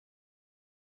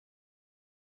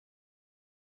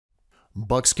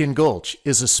Buckskin Gulch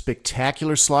is a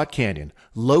spectacular slot canyon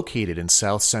located in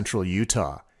south central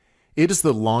Utah. It is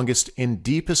the longest and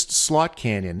deepest slot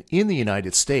canyon in the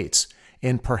United States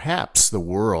and perhaps the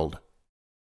world.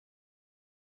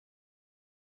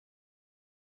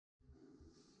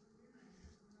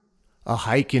 A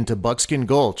hike into Buckskin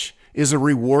Gulch is a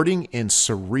rewarding and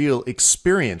surreal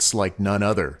experience like none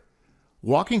other.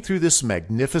 Walking through this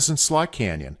magnificent slot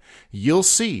canyon, you'll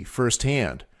see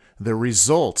firsthand the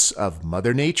results of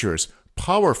Mother Nature's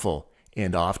powerful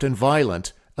and often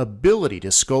violent ability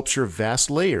to sculpture vast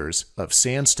layers of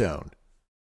sandstone.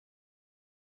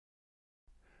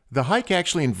 The hike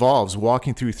actually involves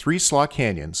walking through 3 slot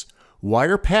canyons,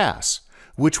 Wire Pass,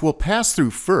 which we'll pass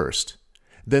through first,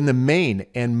 then the main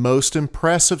and most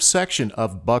impressive section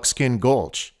of Buckskin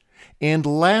Gulch, and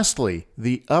lastly,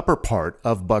 the upper part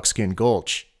of Buckskin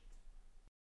Gulch.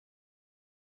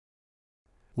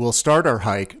 We'll start our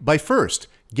hike by first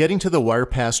getting to the Wire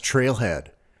Pass trailhead.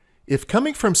 If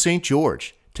coming from St.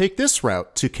 George, take this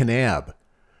route to Kanab.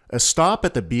 A stop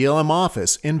at the BLM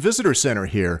office and visitor center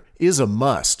here is a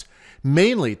must,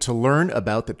 mainly to learn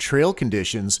about the trail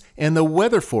conditions and the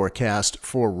weather forecast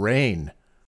for rain.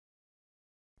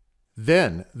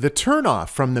 Then, the turnoff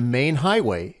from the main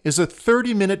highway is a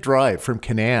 30-minute drive from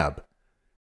Kanab.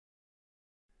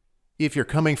 If you're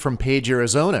coming from Page,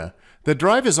 Arizona, the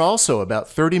drive is also about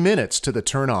 30 minutes to the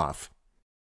turnoff.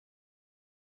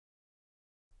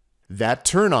 That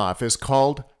turnoff is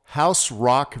called House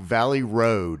Rock Valley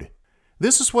Road.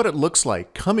 This is what it looks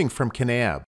like coming from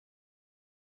Kanab.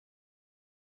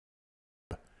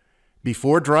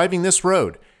 Before driving this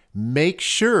road, make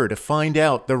sure to find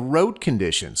out the road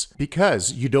conditions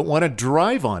because you don't want to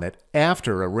drive on it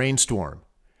after a rainstorm.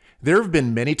 There have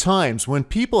been many times when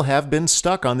people have been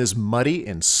stuck on this muddy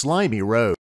and slimy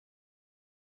road.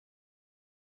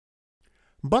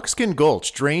 Buckskin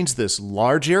Gulch drains this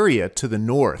large area to the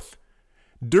north.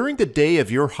 During the day of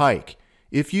your hike,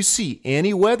 if you see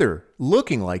any weather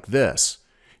looking like this,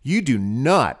 you do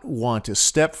not want to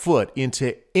step foot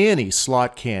into any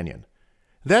slot canyon.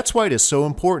 That's why it is so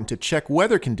important to check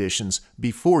weather conditions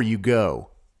before you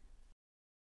go.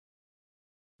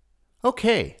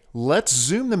 Okay, let's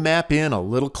zoom the map in a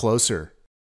little closer.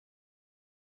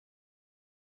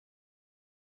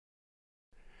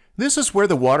 This is where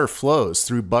the water flows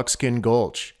through Buckskin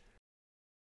Gulch.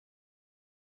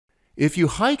 If you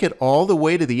hike it all the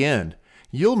way to the end,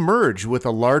 you'll merge with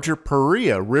a larger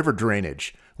Paria River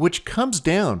drainage, which comes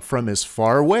down from as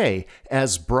far away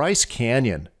as Bryce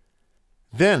Canyon.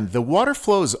 Then the water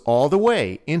flows all the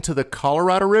way into the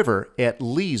Colorado River at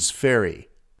Lee's Ferry.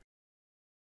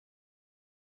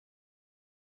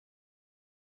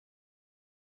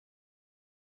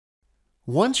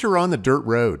 Once you're on the dirt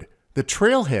road, the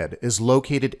trailhead is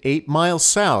located 8 miles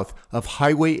south of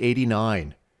Highway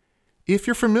 89. If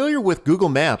you're familiar with Google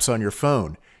Maps on your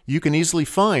phone, you can easily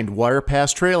find Wire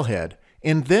Pass Trailhead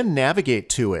and then navigate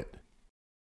to it.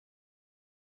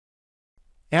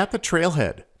 At the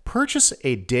trailhead, purchase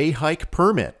a day hike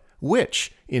permit,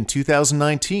 which, in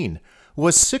 2019,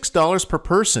 was $6 per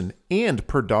person and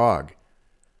per dog.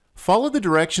 Follow the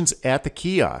directions at the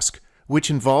kiosk, which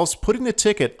involves putting the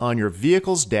ticket on your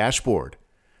vehicle's dashboard.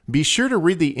 Be sure to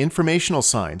read the informational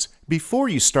signs before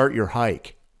you start your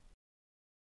hike.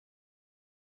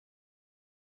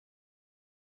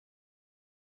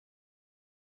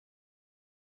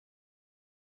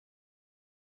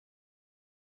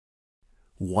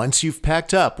 Once you've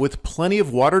packed up with plenty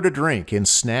of water to drink and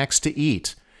snacks to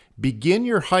eat, begin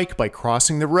your hike by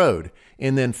crossing the road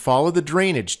and then follow the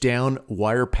drainage down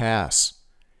Wire Pass.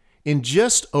 In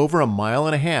just over a mile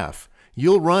and a half,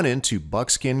 you'll run into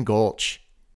Buckskin Gulch.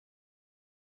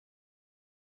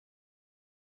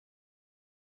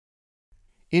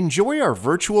 Enjoy our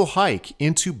virtual hike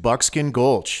into Buckskin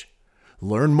Gulch.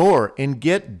 Learn more and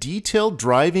get detailed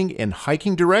driving and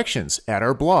hiking directions at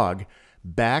our blog,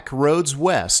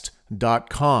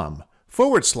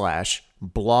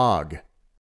 backroadswest.com/blog.